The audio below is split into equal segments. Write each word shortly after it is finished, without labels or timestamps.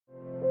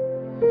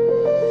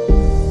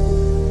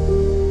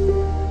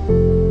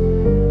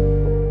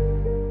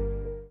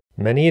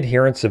Many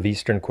adherents of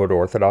Eastern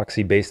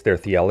Orthodoxy base their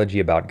theology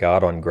about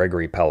God on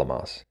Gregory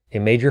Palamas. A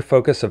major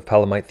focus of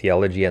Palamite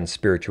theology and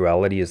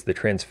spirituality is the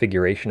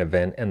Transfiguration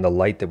event and the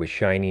light that was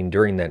shining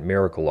during that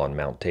miracle on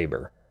Mount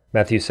Tabor.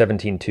 Matthew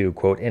 17:2,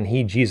 quote, "And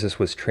he, Jesus,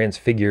 was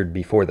transfigured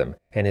before them,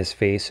 and his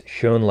face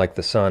shone like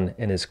the sun,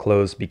 and his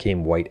clothes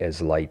became white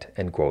as light,"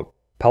 end quote.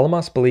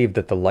 Palamas believed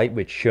that the light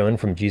which shone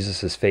from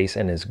Jesus' face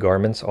and his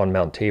garments on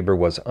Mount Tabor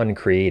was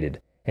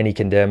uncreated, and he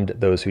condemned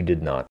those who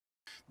did not.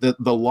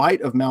 The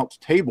light of Mount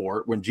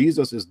Tabor, when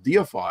Jesus is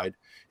deified,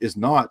 is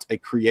not a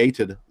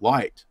created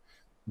light.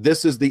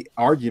 This is the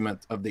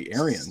argument of the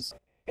Arians.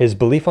 His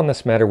belief on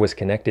this matter was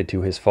connected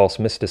to his false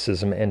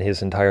mysticism and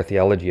his entire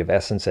theology of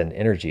essence and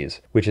energies,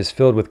 which is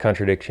filled with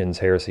contradictions,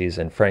 heresies,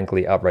 and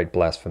frankly outright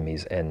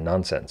blasphemies and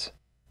nonsense.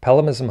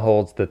 Palamism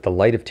holds that the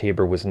light of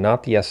Tabor was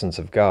not the essence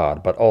of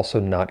God, but also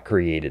not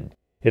created.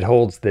 It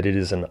holds that it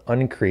is an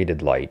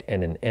uncreated light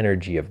and an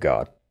energy of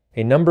God.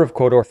 A number of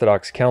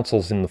Orthodox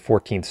councils in the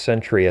 14th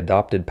century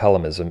adopted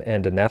Palamism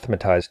and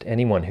anathematized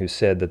anyone who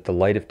said that the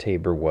light of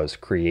Tabor was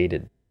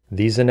created.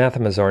 These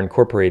anathemas are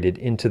incorporated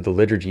into the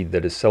liturgy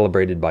that is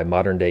celebrated by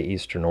modern-day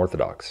Eastern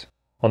Orthodox.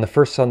 On the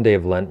first Sunday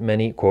of Lent,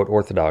 many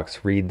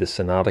Orthodox read the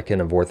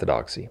Synodicon of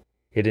Orthodoxy.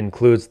 It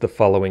includes the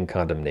following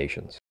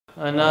condemnations.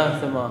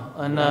 Anathema,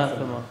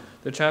 anathema.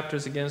 The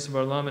chapters against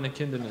Varlam and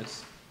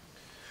Akindinus.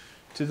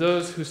 To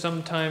those who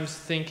sometimes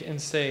think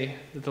and say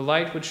that the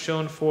light which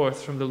shone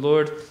forth from the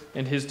Lord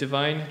and his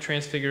divine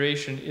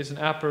transfiguration is an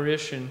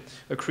apparition,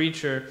 a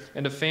creature,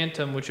 and a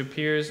phantom which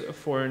appears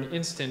for an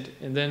instant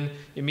and then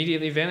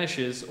immediately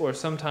vanishes, or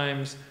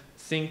sometimes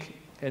think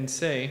and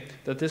say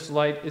that this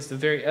light is the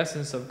very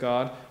essence of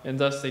God, and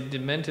thus they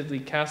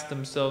dementedly cast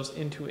themselves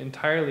into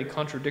entirely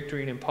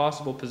contradictory and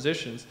impossible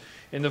positions.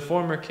 In the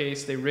former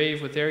case, they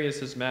rave with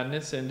Arius'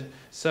 madness and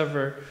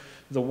sever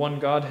the one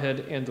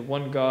Godhead and the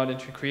one God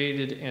into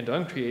created and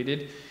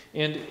uncreated,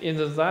 and in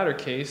the latter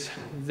case,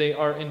 they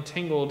are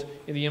entangled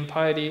in the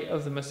impiety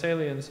of the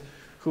Massalians,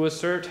 who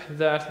assert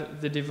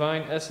that the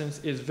divine essence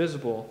is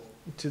visible.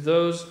 To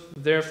those,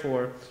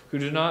 therefore, who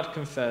do not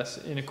confess,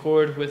 in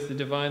accord with the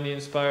divinely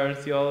inspired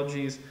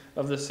theologies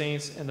of the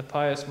saints and the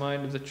pious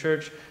mind of the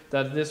Church,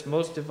 that this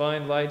most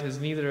divine light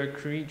is neither a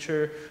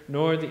creature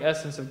nor the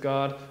essence of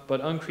God,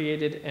 but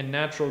uncreated and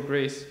natural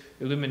grace,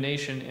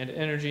 illumination, and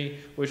energy,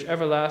 which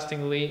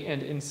everlastingly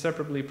and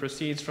inseparably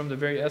proceeds from the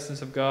very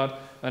essence of God,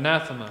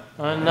 anathema.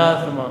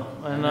 Anathema,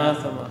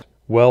 anathema.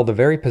 Well, the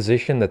very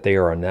position that they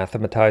are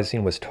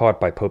anathematizing was taught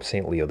by Pope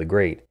St. Leo the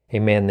Great, a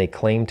man they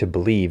claim to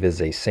believe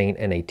is a saint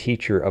and a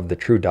teacher of the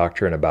true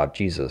doctrine about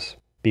Jesus.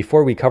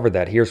 Before we cover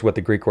that, here's what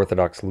the Greek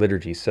Orthodox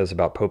liturgy says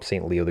about Pope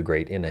St. Leo the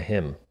Great in a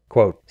hymn.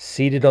 Quote,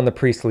 "Seated on the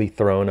priestly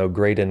throne, O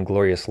great and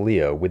glorious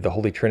Leo, with the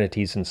Holy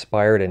Trinity's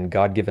inspired and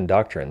God-given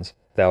doctrines,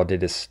 thou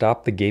didst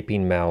stop the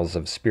gaping mouths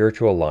of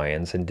spiritual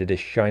lions, and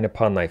didst shine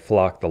upon thy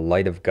flock the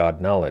light of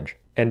God knowledge,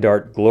 and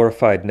art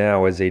glorified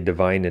now as a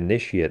divine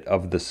initiate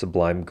of the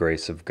sublime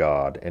grace of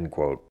God." End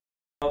quote.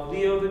 Of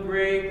Leo the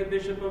Great, the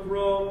Bishop of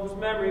Rome, whose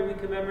memory we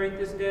commemorate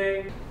this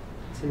day.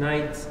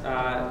 Tonight,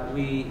 as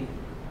we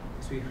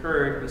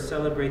heard, we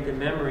celebrate the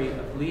memory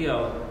of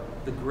Leo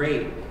the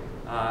Great,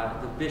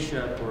 the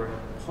Bishop or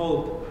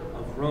Pope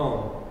of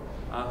Rome,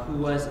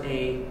 who was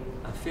a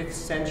 5th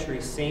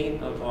century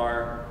saint of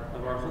our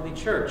Holy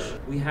Church.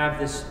 We have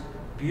this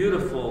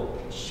beautiful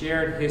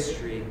shared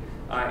history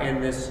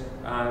and this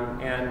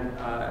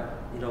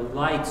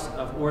lights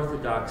of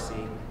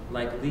orthodoxy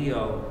like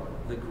Leo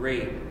the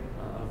Great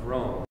of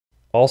Rome.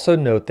 Also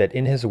note that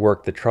in his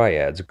work The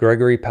Triads,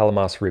 Gregory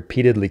Palamas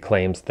repeatedly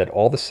claims that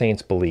all the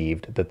saints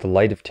believed that the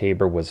light of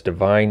Tabor was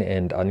divine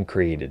and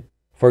uncreated.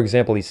 For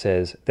example, he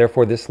says,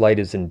 "Therefore this light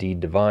is indeed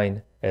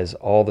divine, as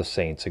all the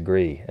saints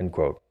agree." End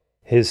quote.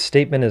 His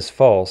statement is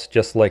false,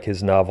 just like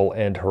his novel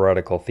and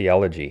heretical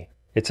theology.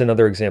 It's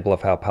another example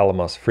of how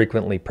Palamas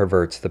frequently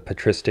perverts the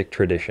patristic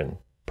tradition.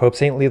 Pope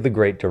St. Leo the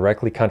Great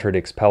directly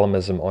contradicts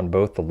Palamism on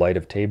both the light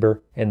of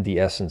Tabor and the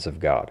essence of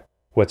God.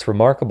 What's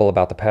remarkable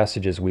about the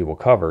passages we will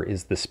cover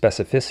is the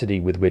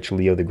specificity with which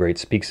Leo the Great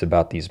speaks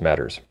about these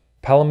matters.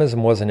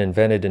 Palamism wasn't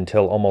invented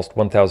until almost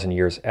 1,000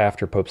 years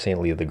after Pope St.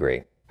 Leo the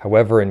Great.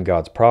 However, in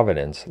God's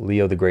providence,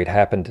 Leo the Great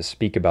happened to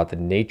speak about the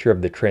nature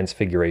of the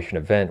Transfiguration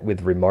event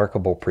with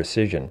remarkable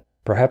precision,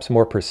 perhaps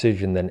more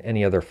precision than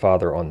any other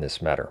father on this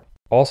matter.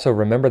 Also,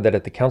 remember that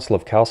at the Council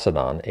of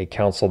Chalcedon, a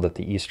council that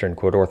the Eastern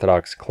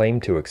Orthodox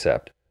claimed to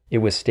accept, it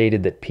was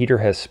stated that Peter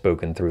has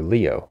spoken through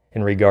Leo,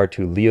 in regard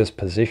to Leo's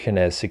position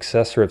as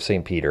successor of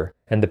St. Peter,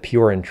 and the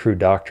pure and true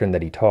doctrine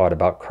that he taught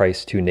about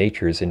Christ's two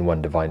natures in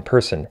one divine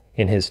person,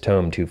 in his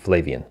tome to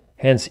Flavian.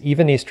 Hence,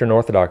 even Eastern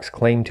Orthodox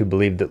claim to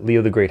believe that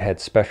Leo the Great had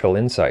special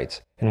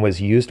insights, and was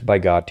used by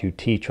God to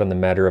teach on the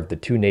matter of the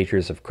two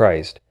natures of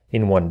Christ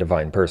in one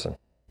divine person.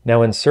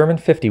 Now in Sermon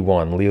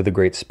 51, Leo the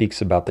Great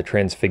speaks about the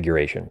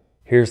Transfiguration.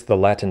 Here's the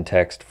Latin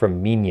text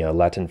from Mina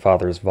Latin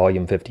Fathers,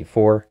 Volume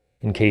 54,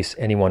 in case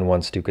anyone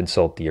wants to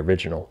consult the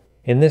original.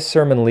 In this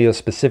sermon, Leo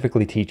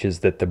specifically teaches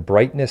that the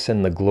brightness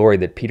and the glory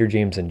that Peter,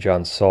 James, and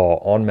John saw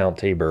on Mount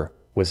Tabor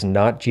was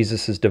not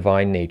Jesus'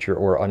 divine nature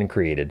or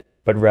uncreated,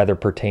 but rather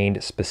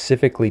pertained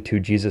specifically to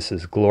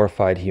Jesus'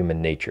 glorified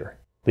human nature.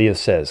 Leo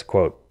says,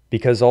 quote,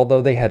 "Because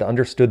although they had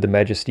understood the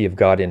majesty of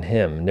God in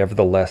him,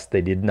 nevertheless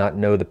they did not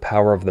know the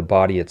power of the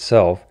body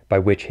itself by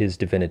which his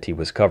divinity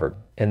was covered.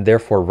 And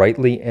therefore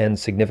rightly and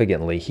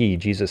significantly he,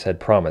 Jesus, had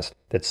promised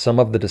that some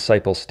of the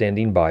disciples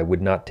standing by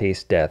would not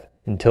taste death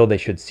until they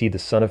should see the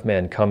Son of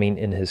Man coming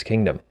in his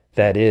kingdom.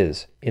 That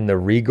is, in the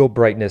regal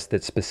brightness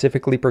that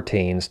specifically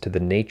pertains to the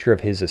nature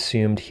of his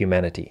assumed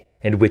humanity,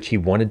 and which he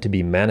wanted to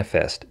be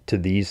manifest to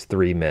these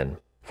three men.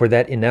 For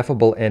that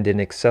ineffable and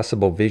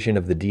inaccessible vision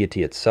of the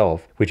deity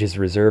itself, which is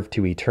reserved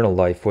to eternal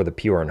life for the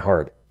pure in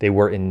heart, they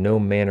were in no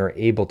manner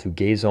able to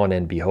gaze on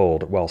and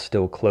behold while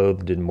still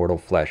clothed in mortal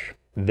flesh.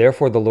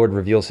 Therefore the Lord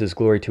reveals his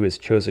glory to his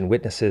chosen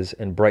witnesses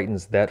and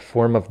brightens that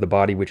form of the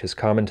body which is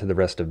common to the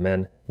rest of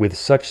men, with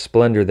such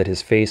splendor that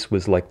his face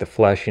was like the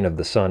flashing of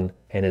the sun,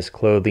 and his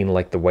clothing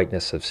like the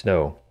whiteness of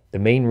snow. The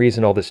main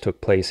reason all this took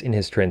place in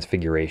his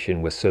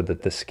transfiguration was so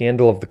that the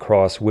scandal of the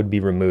cross would be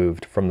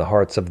removed from the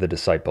hearts of the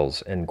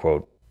disciples." End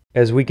quote.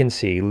 As we can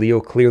see,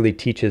 Leo clearly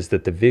teaches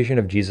that the vision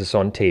of Jesus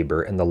on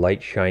Tabor and the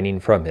light shining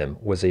from him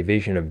was a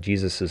vision of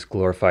Jesus'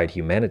 glorified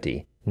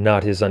humanity,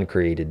 not his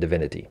uncreated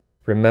divinity.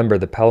 Remember,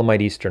 the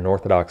Palamite Eastern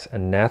Orthodox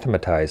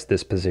anathematize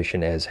this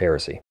position as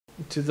heresy.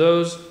 To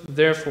those,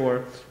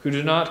 therefore, who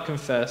do not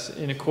confess,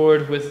 in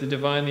accord with the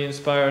divinely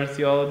inspired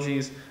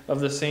theologies of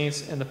the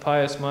saints and the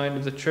pious mind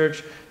of the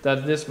Church,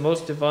 that this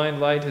most divine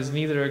light is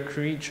neither a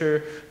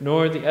creature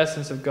nor the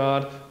essence of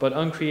God, but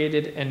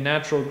uncreated and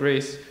natural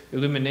grace,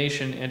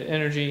 illumination, and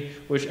energy,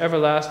 which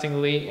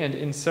everlastingly and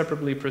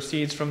inseparably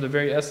proceeds from the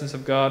very essence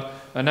of God,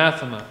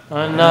 anathema.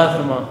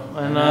 Anathema.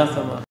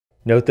 Anathema.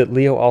 Note that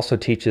Leo also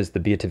teaches the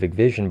beatific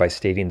vision by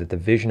stating that the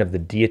vision of the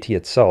deity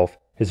itself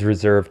is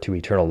reserved to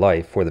eternal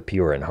life for the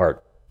pure in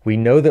heart. We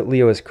know that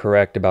Leo is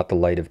correct about the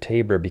light of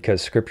Tabor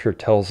because Scripture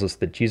tells us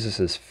that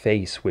Jesus'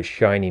 face was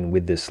shining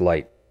with this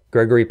light.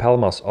 Gregory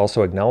Palamas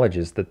also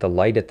acknowledges that the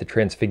light at the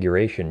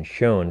Transfiguration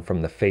shone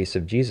from the face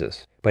of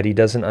Jesus, but he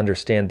doesn't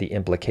understand the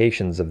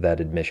implications of that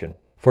admission.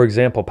 For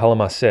example,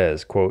 Palamas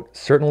says, quote,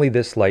 "Certainly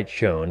this light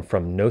shone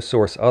from no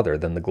source other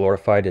than the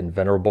glorified and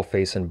venerable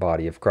face and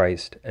body of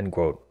Christ." End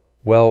quote.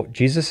 Well,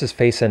 Jesus'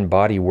 face and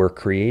body were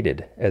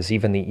created, as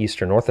even the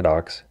Eastern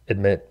Orthodox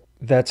admit.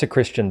 That's a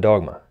Christian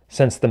dogma.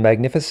 Since the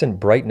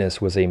magnificent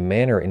brightness was a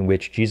manner in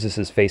which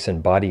Jesus' face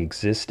and body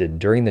existed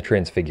during the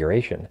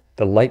Transfiguration,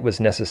 the light was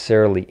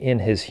necessarily in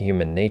his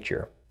human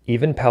nature.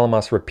 Even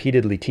Palamas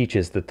repeatedly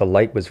teaches that the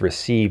light was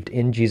received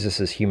in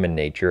Jesus' human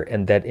nature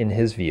and that, in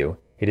his view,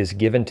 it is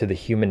given to the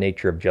human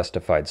nature of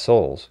justified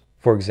souls.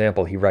 For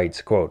example, he writes,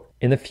 quote,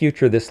 "In the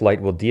future this light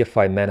will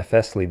deify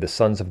manifestly the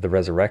sons of the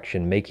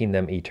resurrection, making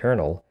them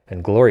eternal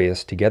and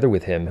glorious together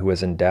with him who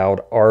has endowed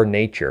our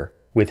nature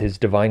with his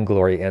divine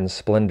glory and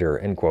splendor."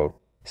 End quote.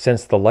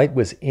 Since the light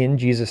was in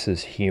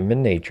Jesus'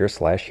 human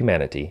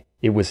nature/humanity,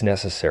 it was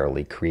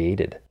necessarily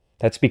created.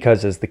 That's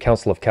because, as the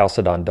Council of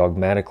Chalcedon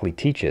dogmatically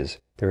teaches,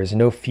 there is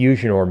no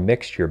fusion or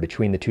mixture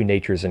between the two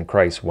natures in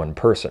Christ's one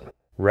person.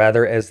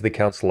 Rather, as the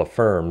Council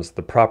affirms,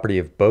 the property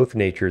of both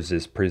natures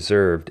is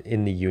preserved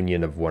in the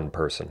union of one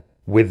person,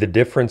 with the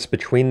difference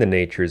between the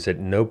natures at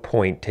no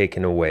point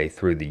taken away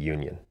through the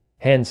union.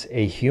 Hence,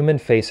 a human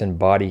face and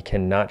body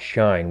cannot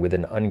shine with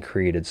an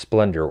uncreated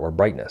splendor or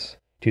brightness.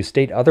 To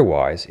state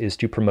otherwise is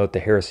to promote the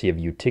heresy of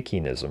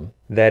Eutychianism,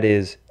 that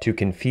is, to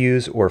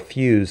confuse or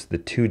fuse the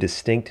two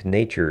distinct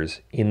natures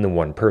in the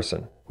one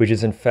person, which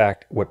is in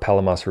fact what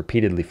Palamas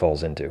repeatedly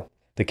falls into.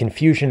 The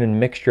confusion and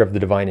mixture of the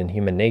divine and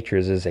human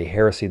natures is a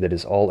heresy that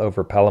is all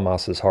over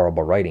Palamas's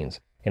horrible writings,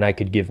 and I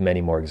could give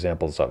many more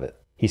examples of it.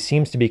 He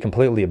seems to be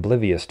completely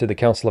oblivious to the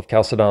Council of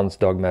Chalcedon's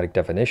dogmatic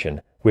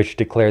definition, which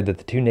declared that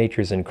the two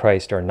natures in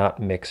Christ are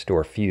not mixed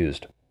or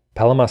fused.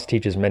 Palamas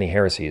teaches many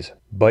heresies,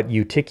 but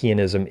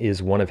Eutychianism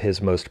is one of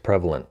his most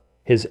prevalent.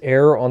 His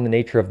error on the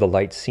nature of the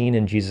light seen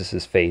in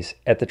Jesus' face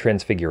at the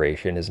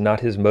Transfiguration is not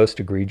his most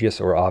egregious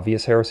or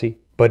obvious heresy,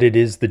 but it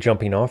is the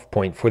jumping-off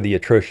point for the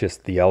atrocious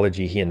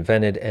theology he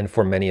invented and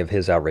for many of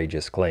his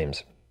outrageous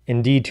claims.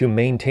 Indeed, to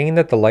maintain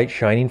that the light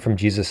shining from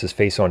Jesus'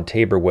 face on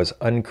Tabor was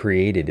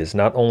uncreated is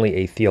not only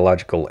a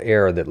theological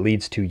error that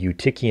leads to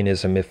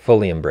Eutychianism if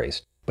fully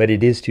embraced, but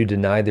it is to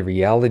deny the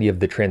reality of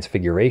the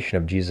transfiguration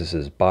of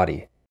Jesus'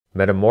 body.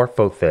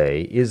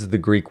 Metamorphothe is the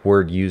Greek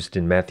word used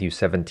in Matthew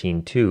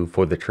 17:2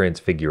 for the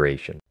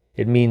transfiguration.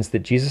 It means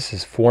that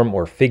Jesus' form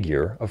or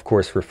figure, of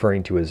course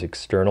referring to his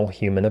external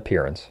human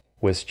appearance,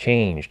 was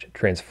changed,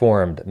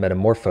 transformed,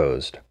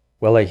 metamorphosed.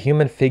 Well, a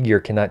human figure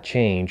cannot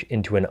change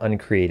into an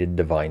uncreated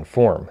divine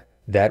form.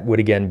 That would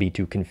again be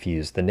to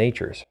confuse the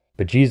natures.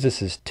 But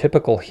Jesus'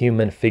 typical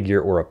human figure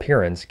or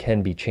appearance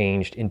can be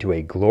changed into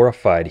a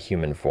glorified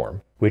human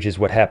form, which is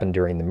what happened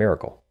during the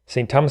miracle.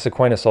 St. Thomas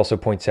Aquinas also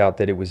points out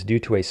that it was due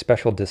to a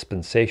special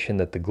dispensation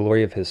that the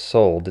glory of his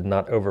soul did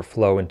not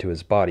overflow into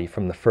his body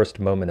from the first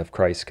moment of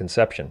Christ's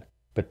conception,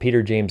 but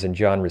Peter, James, and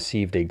John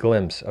received a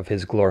glimpse of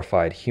his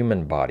glorified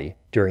human body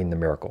during the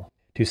miracle.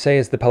 To say,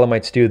 as the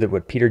Palamites do, that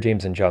what Peter,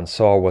 James, and John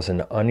saw was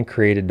an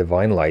uncreated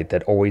divine light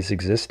that always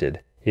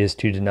existed is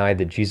to deny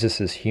that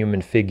Jesus'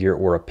 human figure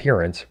or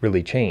appearance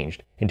really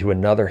changed into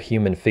another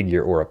human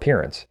figure or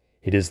appearance.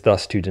 It is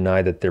thus to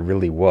deny that there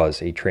really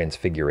was a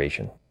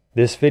transfiguration.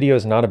 This video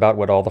is not about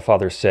what all the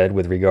fathers said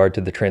with regard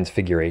to the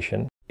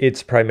Transfiguration.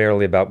 It's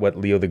primarily about what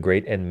Leo the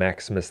Great and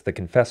Maximus the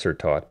Confessor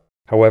taught.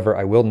 However,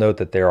 I will note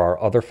that there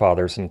are other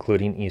fathers,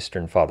 including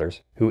Eastern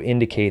fathers, who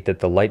indicate that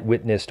the light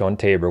witnessed on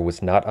Tabor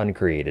was not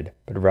uncreated,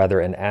 but rather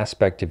an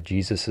aspect of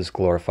Jesus'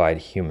 glorified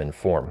human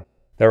form.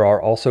 There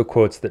are also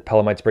quotes that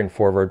Palamites bring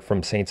forward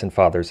from saints and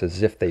fathers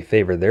as if they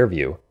favor their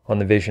view on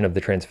the vision of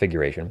the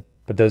Transfiguration,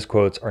 but those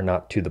quotes are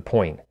not to the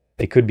point.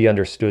 They could be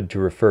understood to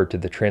refer to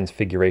the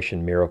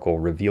Transfiguration miracle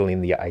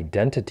revealing the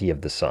identity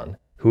of the Son,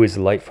 who is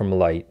light from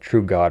light,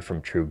 true God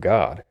from true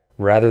God,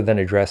 rather than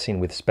addressing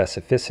with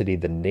specificity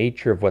the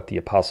nature of what the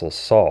apostles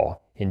saw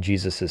in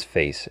Jesus'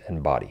 face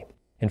and body.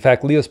 In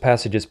fact, Leo's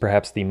passage is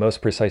perhaps the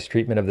most precise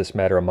treatment of this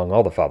matter among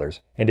all the fathers,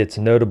 and it's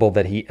notable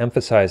that he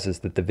emphasizes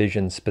that the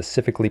vision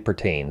specifically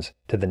pertains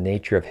to the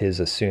nature of his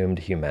assumed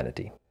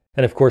humanity.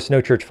 And of course,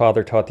 no church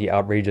father taught the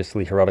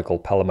outrageously heretical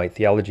Palamite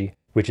theology,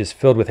 which is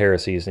filled with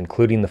heresies,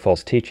 including the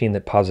false teaching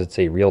that posits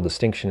a real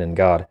distinction in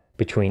God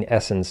between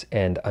essence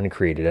and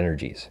uncreated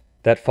energies.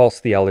 That false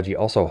theology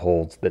also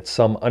holds that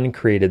some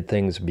uncreated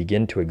things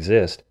begin to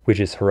exist, which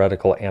is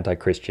heretical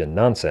anti-Christian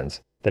nonsense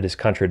that is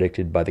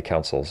contradicted by the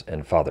councils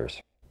and fathers.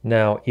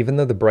 Now, even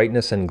though the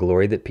brightness and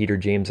glory that Peter,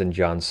 James, and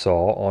John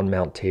saw on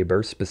Mount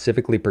Tabor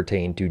specifically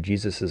pertained to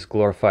Jesus'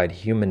 glorified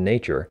human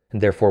nature and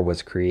therefore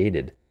was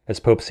created, as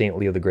Pope St.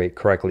 Leo the Great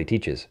correctly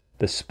teaches,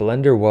 the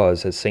splendor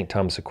was, as St.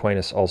 Thomas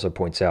Aquinas also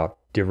points out,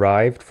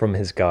 derived from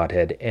his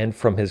Godhead and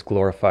from his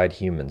glorified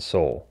human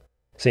soul.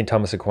 St.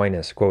 Thomas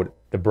Aquinas, quote,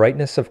 "The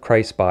brightness of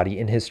Christ's body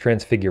in his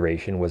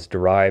transfiguration was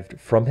derived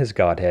from his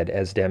Godhead,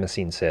 as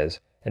Damascene says,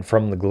 and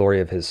from the glory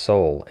of his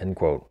soul," end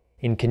quote.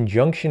 In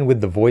conjunction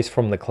with the voice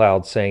from the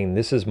cloud saying,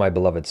 "This is my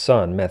beloved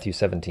Son," Matthew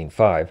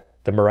 17:5,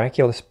 the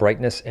miraculous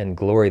brightness and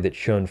glory that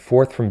shone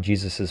forth from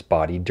Jesus'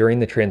 body during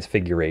the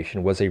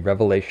Transfiguration was a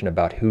revelation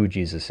about who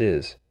Jesus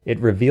is. It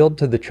revealed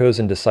to the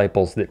chosen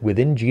disciples that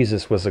within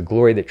Jesus was a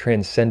glory that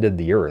transcended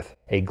the earth,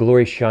 a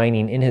glory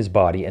shining in his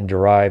body and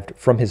derived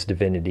from his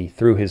divinity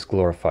through his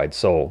glorified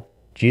soul.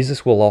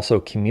 Jesus will also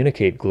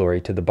communicate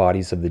glory to the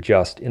bodies of the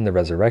just in the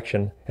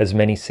resurrection, as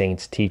many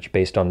saints teach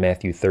based on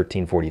Matthew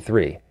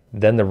 13:43.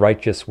 Then the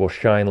righteous will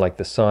shine like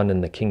the sun in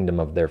the kingdom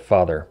of their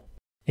Father.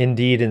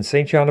 Indeed, in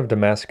St. John of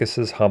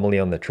Damascus's homily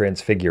on the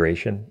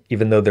Transfiguration,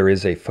 even though there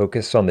is a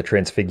focus on the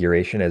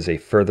Transfiguration as a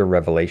further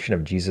revelation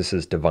of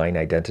Jesus' divine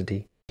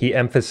identity, he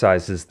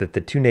emphasizes that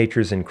the two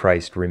natures in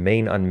Christ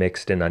remain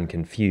unmixed and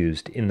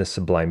unconfused in the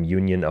sublime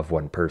union of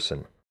one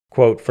person.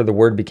 Quote, "For the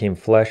Word became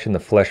flesh, and the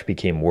flesh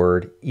became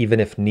Word, even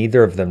if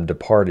neither of them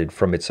departed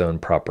from its own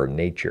proper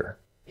nature."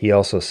 He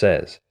also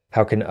says,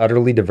 "How can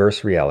utterly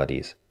diverse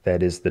realities,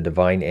 that is, the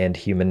divine and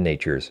human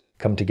natures,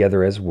 come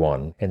together as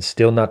one, and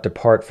still not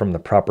depart from the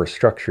proper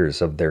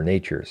structures of their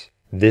natures?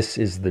 This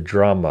is the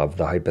drama of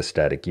the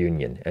hypostatic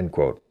union," end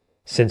quote.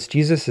 Since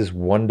Jesus is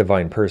one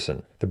divine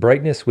person, the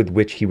brightness with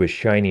which he was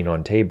shining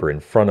on Tabor in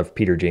front of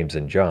Peter, James,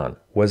 and John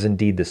was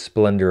indeed the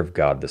splendor of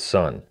God the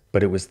Son,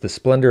 but it was the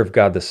splendor of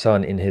God the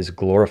Son in his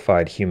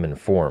glorified human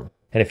form.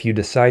 And if you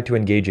decide to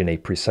engage in a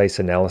precise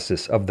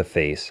analysis of the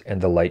face and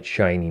the light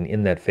shining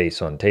in that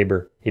face on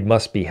Tabor, it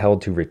must be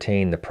held to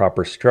retain the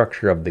proper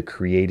structure of the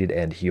created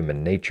and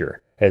human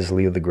nature, as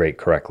Leo the Great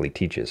correctly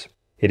teaches.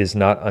 It is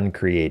not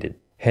uncreated.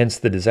 Hence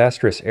the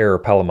disastrous error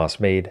Palamas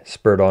made,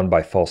 spurred on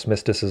by false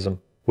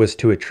mysticism, was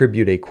to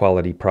attribute a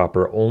quality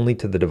proper only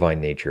to the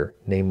divine nature,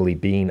 namely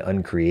being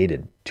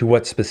uncreated, to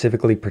what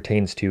specifically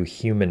pertains to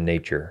human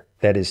nature,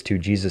 that is, to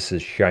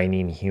Jesus'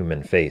 shining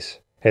human face.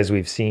 As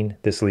we've seen,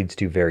 this leads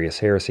to various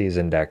heresies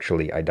and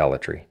actually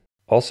idolatry.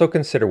 Also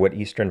consider what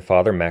Eastern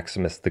Father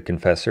Maximus the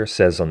Confessor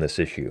says on this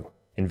issue.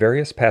 In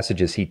various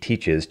passages he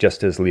teaches,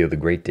 just as Leo the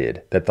Great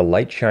did, that the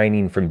light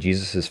shining from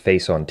Jesus'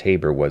 face on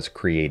Tabor was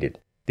created.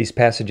 These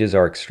passages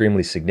are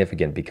extremely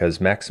significant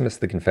because Maximus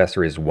the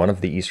Confessor is one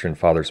of the Eastern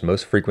Fathers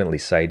most frequently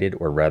cited,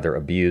 or rather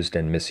abused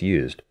and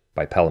misused,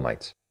 by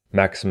Palamites.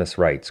 Maximus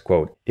writes,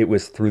 quote, "It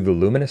was through the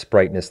luminous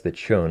brightness that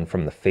shone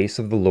from the face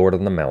of the Lord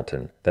on the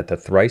mountain that the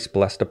thrice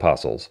blessed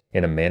apostles,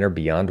 in a manner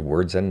beyond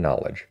words and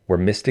knowledge, were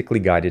mystically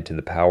guided to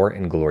the power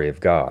and glory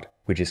of God,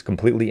 which is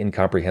completely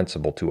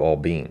incomprehensible to all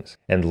beings,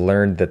 and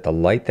learned that the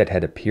light that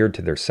had appeared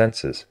to their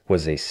senses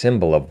was a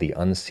symbol of the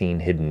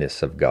unseen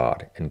hiddenness of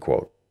God." End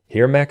quote.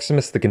 Here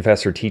Maximus the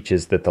Confessor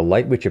teaches that the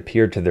light which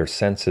appeared to their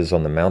senses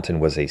on the mountain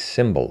was a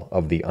symbol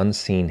of the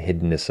unseen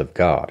hiddenness of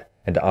God,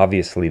 and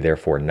obviously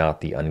therefore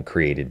not the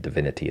uncreated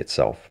divinity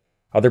itself.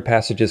 Other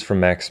passages from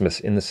Maximus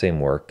in the same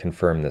work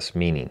confirm this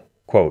meaning.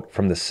 Quote,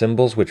 "From the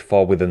symbols which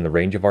fall within the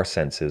range of our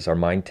senses, our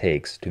mind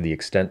takes, to the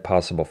extent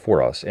possible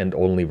for us, and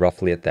only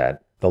roughly at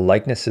that, the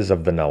likenesses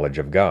of the knowledge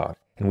of God,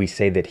 and we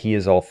say that he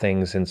is all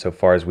things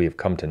insofar as we have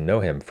come to know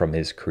him from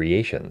his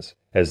creations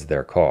as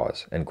their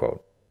cause." End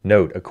quote.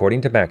 Note,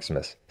 according to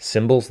Maximus,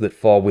 symbols that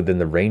fall within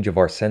the range of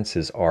our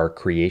senses are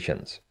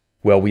creations.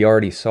 Well, we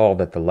already saw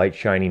that the light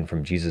shining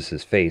from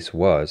Jesus' face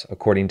was,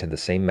 according to the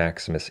same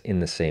Maximus in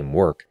the same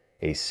work,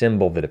 a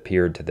symbol that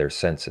appeared to their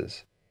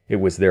senses. It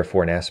was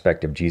therefore an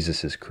aspect of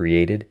Jesus'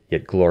 created,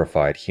 yet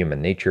glorified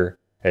human nature,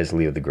 as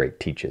Leo the Great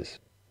teaches.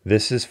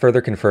 This is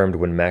further confirmed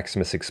when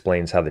Maximus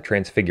explains how the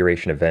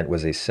Transfiguration event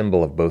was a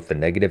symbol of both the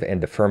negative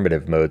and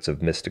affirmative modes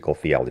of mystical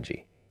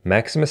theology.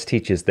 Maximus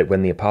teaches that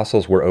when the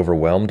apostles were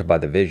overwhelmed by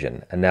the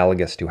vision,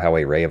 analogous to how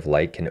a ray of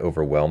light can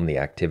overwhelm the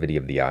activity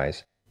of the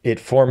eyes, it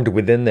formed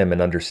within them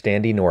an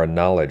understanding or a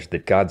knowledge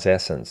that God's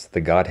essence, the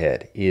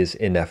Godhead, is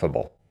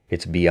ineffable.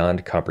 It's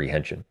beyond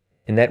comprehension.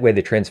 In that way,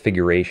 the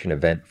Transfiguration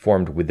event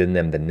formed within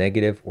them the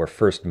negative or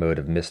first mode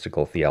of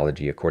mystical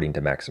theology according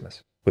to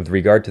Maximus. With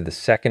regard to the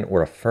second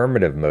or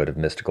affirmative mode of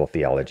mystical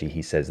theology,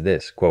 he says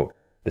this, quote,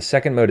 "The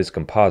second mode is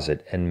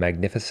composite and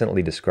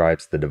magnificently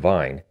describes the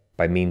divine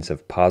by means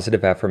of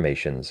positive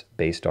affirmations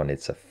based on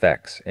its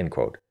effects," end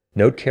quote.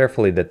 Note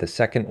carefully that the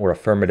second or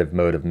affirmative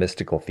mode of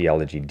mystical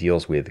theology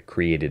deals with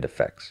created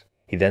effects.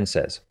 He then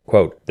says,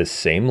 quote, "The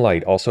same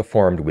light also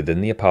formed within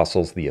the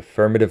apostles the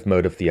affirmative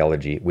mode of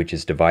theology, which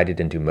is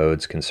divided into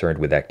modes concerned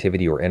with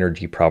activity or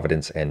energy,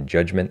 providence, and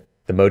judgment.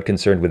 The mode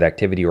concerned with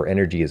activity or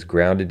energy is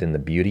grounded in the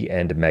beauty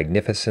and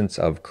magnificence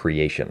of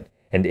creation,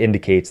 and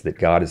indicates that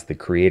God is the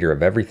creator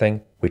of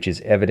everything, which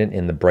is evident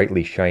in the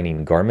brightly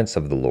shining garments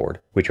of the Lord,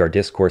 which our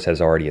discourse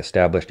has already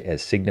established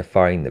as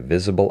signifying the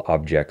visible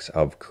objects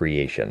of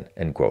creation,"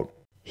 end quote.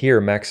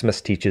 Here,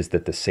 Maximus teaches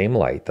that the same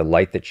light, the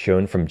light that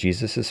shone from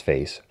Jesus'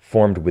 face,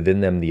 formed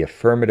within them the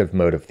affirmative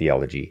mode of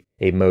theology,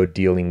 a mode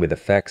dealing with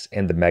effects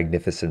and the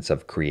magnificence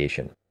of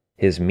creation.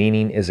 His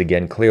meaning is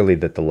again clearly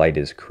that the light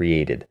is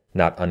created,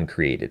 not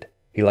uncreated.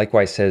 He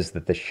likewise says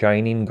that the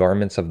shining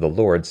garments of the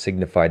Lord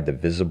signified the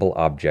visible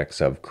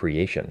objects of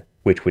creation,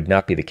 which would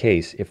not be the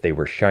case if they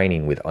were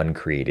shining with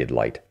uncreated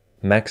light.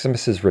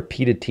 Maximus's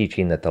repeated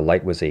teaching that the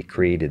light was a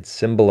created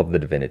symbol of the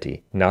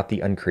divinity, not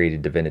the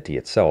uncreated divinity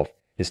itself,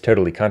 is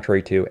totally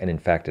contrary to, and in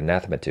fact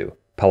anathema to,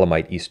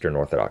 Palamite Eastern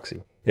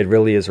Orthodoxy. It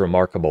really is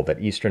remarkable that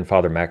Eastern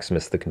Father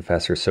Maximus the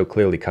Confessor so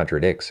clearly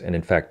contradicts, and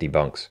in fact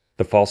debunks,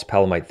 the false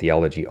Palamite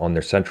theology on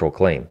their central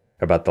claim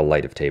about the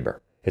light of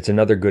Tabor. It's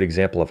another good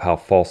example of how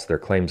false their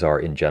claims are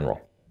in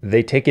general.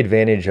 They take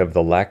advantage of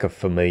the lack of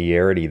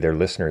familiarity their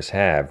listeners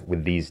have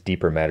with these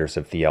deeper matters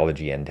of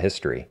theology and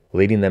history,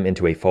 leading them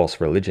into a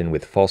false religion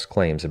with false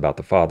claims about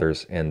the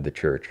Fathers and the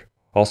Church.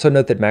 Also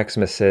note that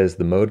Maximus says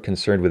the mode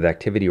concerned with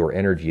activity or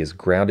energy is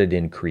grounded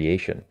in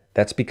creation.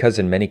 That's because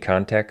in many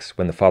contexts,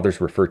 when the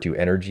Fathers refer to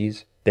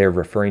energies, they are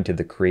referring to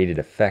the created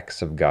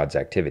effects of God's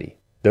activity.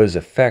 Those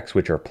effects,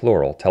 which are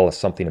plural, tell us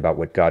something about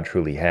what God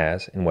truly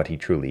has and what he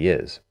truly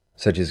is,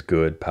 such as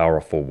good,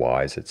 powerful,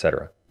 wise,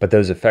 etc. But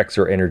those effects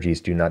or energies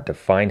do not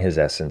define his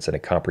essence in a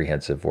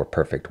comprehensive or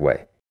perfect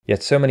way.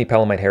 Yet so many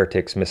Palamite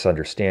heretics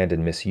misunderstand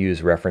and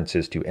misuse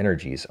references to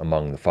energies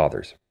among the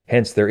Fathers.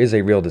 Hence, there is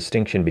a real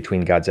distinction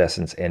between God's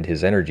essence and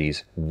his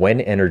energies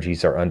when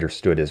energies are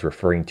understood as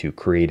referring to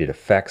created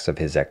effects of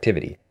his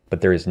activity,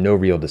 but there is no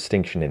real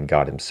distinction in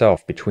God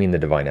himself between the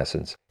divine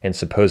essence and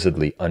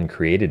supposedly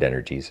uncreated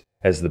energies,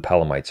 as the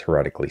Palamites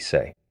heretically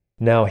say.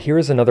 Now, here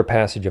is another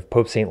passage of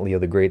Pope St. Leo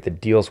the Great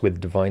that deals with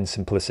divine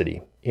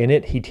simplicity. In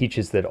it, he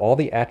teaches that all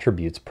the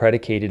attributes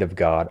predicated of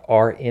God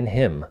are in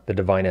him, the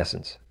divine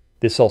essence.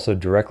 This also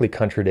directly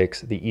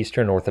contradicts the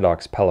Eastern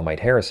Orthodox Palamite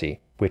heresy,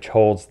 which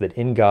holds that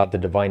in God the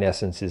divine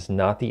essence is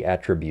not the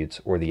attributes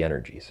or the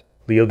energies.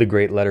 Leo the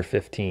Great, Letter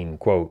 15,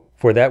 quote,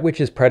 "For that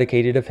which is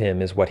predicated of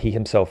him is what he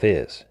himself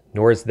is,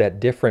 nor is that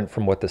different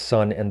from what the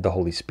Son and the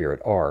Holy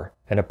Spirit are.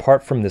 And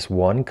apart from this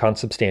one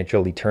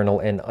consubstantial, eternal,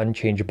 and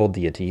unchangeable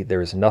deity,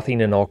 there is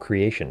nothing in all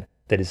creation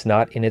that is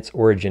not in its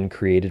origin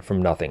created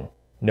from nothing.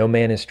 No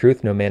man is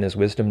truth, no man is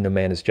wisdom, no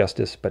man is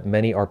justice, but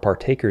many are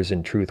partakers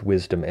in truth,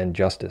 wisdom, and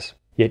justice.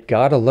 Yet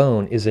God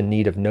alone is in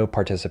need of no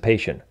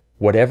participation.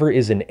 Whatever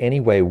is in any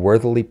way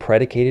worthily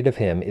predicated of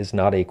him is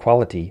not a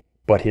quality,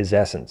 but his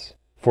essence.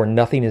 For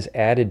nothing is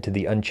added to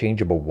the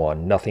unchangeable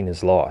one, nothing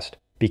is lost,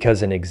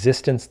 because an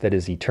existence that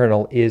is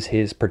eternal is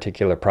his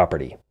particular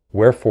property.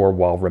 Wherefore,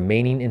 while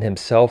remaining in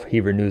himself, he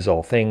renews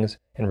all things,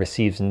 and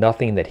receives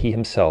nothing that he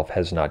himself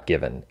has not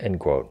given." End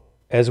quote.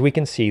 As we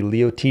can see,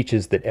 Leo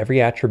teaches that every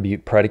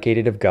attribute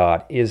predicated of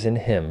God is in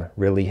him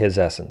really his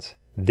essence.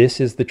 This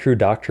is the true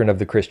doctrine of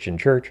the Christian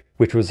Church,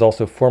 which was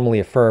also formally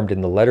affirmed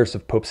in the letters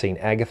of Pope St.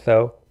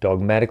 Agatho,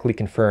 dogmatically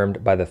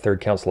confirmed by the Third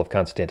Council of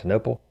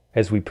Constantinople,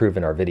 as we prove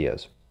in our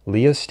videos.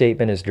 Leo's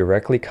statement is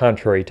directly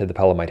contrary to the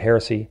Palamite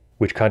heresy,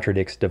 which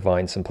contradicts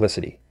divine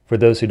simplicity. For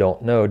those who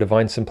don't know,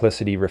 divine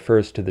simplicity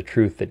refers to the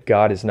truth that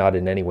God is not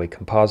in any way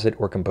composite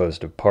or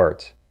composed of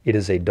parts. It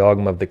is a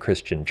dogma of the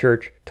Christian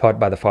Church, taught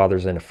by the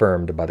Fathers and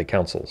affirmed by the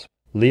councils.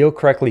 Leo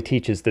correctly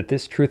teaches that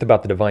this truth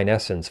about the divine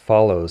essence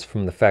follows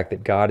from the fact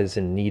that God is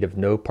in need of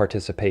no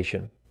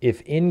participation.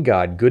 If in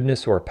God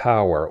goodness or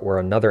power or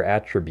another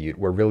attribute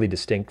were really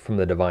distinct from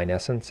the divine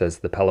essence, as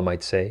the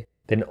Palamites say,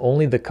 then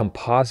only the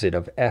composite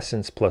of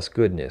essence plus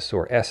goodness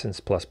or essence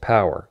plus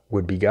power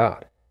would be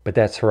God. But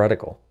that's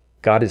heretical.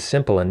 God is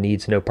simple and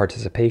needs no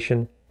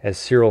participation, as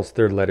Cyril's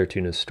third letter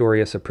to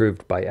Nestorius,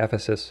 approved by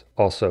Ephesus,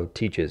 also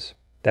teaches.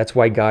 That's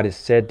why God is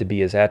said to be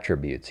his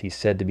attributes. He's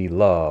said to be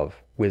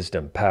love,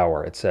 wisdom,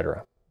 power,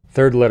 etc.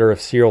 Third letter of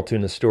Cyril to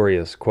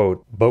Nestorius,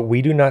 quote, "But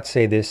we do not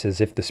say this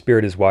as if the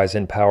Spirit is wise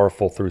and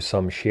powerful through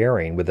some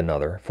sharing with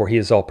another, for he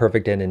is all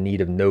perfect and in need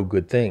of no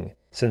good thing.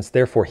 Since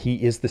therefore he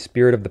is the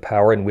Spirit of the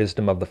power and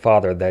wisdom of the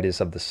Father, that is,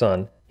 of the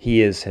Son,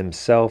 he is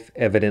himself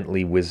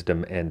evidently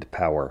wisdom and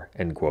power."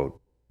 End quote.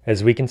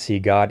 As we can see,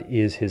 God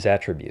is his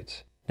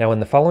attributes. Now in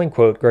the following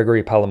quote,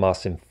 Gregory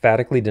Palamas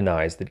emphatically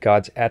denies that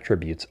God's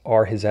attributes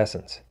are his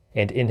essence,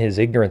 and in his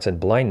ignorance and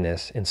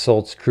blindness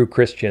insults true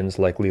Christians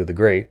like Leo the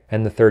Great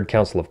and the Third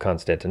Council of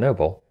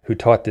Constantinople, who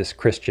taught this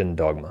Christian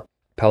dogma.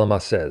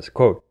 Palamas says,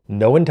 quote,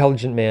 "No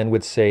intelligent man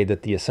would say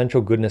that the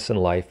essential goodness in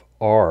life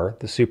are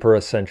the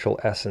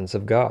superessential essence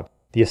of God.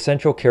 The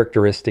essential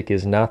characteristic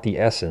is not the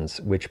essence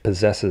which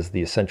possesses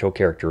the essential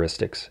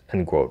characteristics."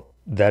 End quote.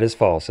 That is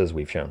false, as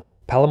we've shown.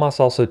 Palamas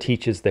also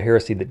teaches the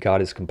heresy that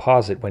God is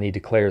composite when he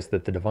declares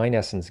that the divine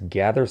essence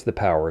gathers the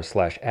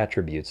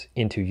powers/attributes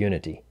into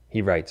unity.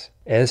 He writes,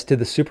 "As to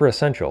the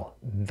superessential,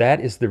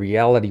 that is the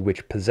reality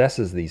which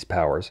possesses these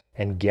powers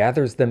and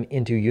gathers them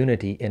into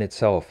unity in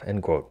itself."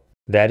 End quote.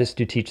 That is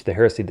to teach the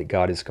heresy that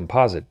God is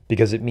composite,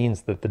 because it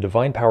means that the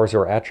divine powers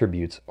or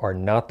attributes are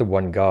not the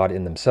one God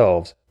in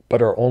themselves,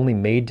 but are only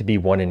made to be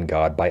one in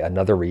God by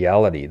another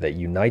reality that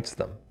unites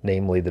them,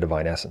 namely the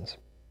divine essence.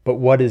 But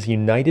what is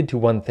united to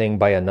one thing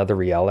by another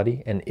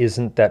reality, and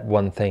isn't that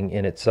one thing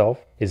in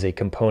itself, is a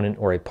component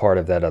or a part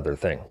of that other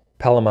thing.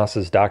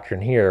 Palamas's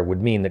doctrine here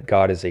would mean that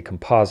God is a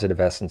composite of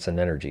essence and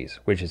energies,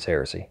 which is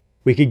heresy.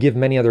 We could give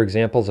many other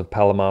examples of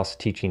Palamas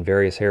teaching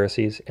various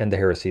heresies and the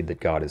heresy that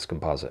God is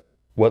composite.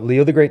 What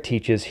Leo the Great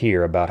teaches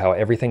here about how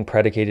everything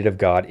predicated of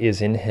God is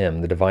in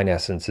him, the divine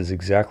essence, is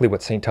exactly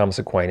what St. Thomas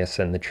Aquinas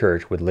and the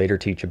Church would later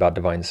teach about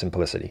divine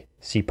simplicity.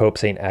 See Pope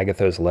St.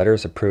 Agatho's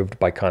letters approved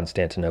by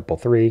Constantinople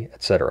III,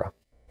 etc.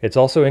 It's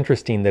also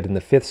interesting that in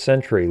the 5th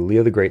century,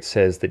 Leo the Great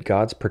says that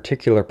God's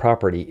particular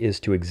property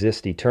is to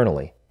exist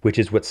eternally, which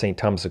is what St.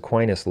 Thomas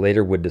Aquinas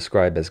later would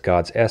describe as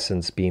God's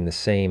essence being the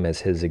same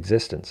as his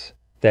existence.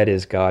 That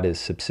is, God is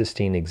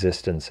subsisting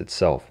existence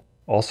itself.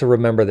 Also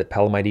remember that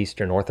Palamite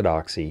Eastern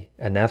Orthodoxy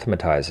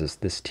anathematizes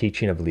this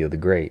teaching of Leo the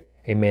Great,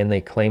 a man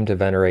they claim to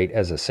venerate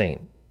as a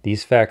saint.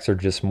 These facts are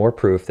just more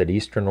proof that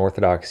Eastern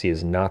Orthodoxy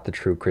is not the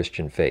true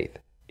Christian faith.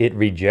 It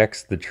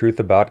rejects the truth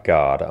about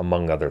God,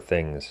 among other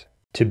things.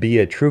 To be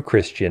a true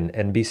Christian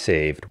and be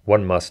saved,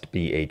 one must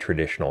be a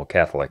traditional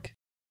Catholic.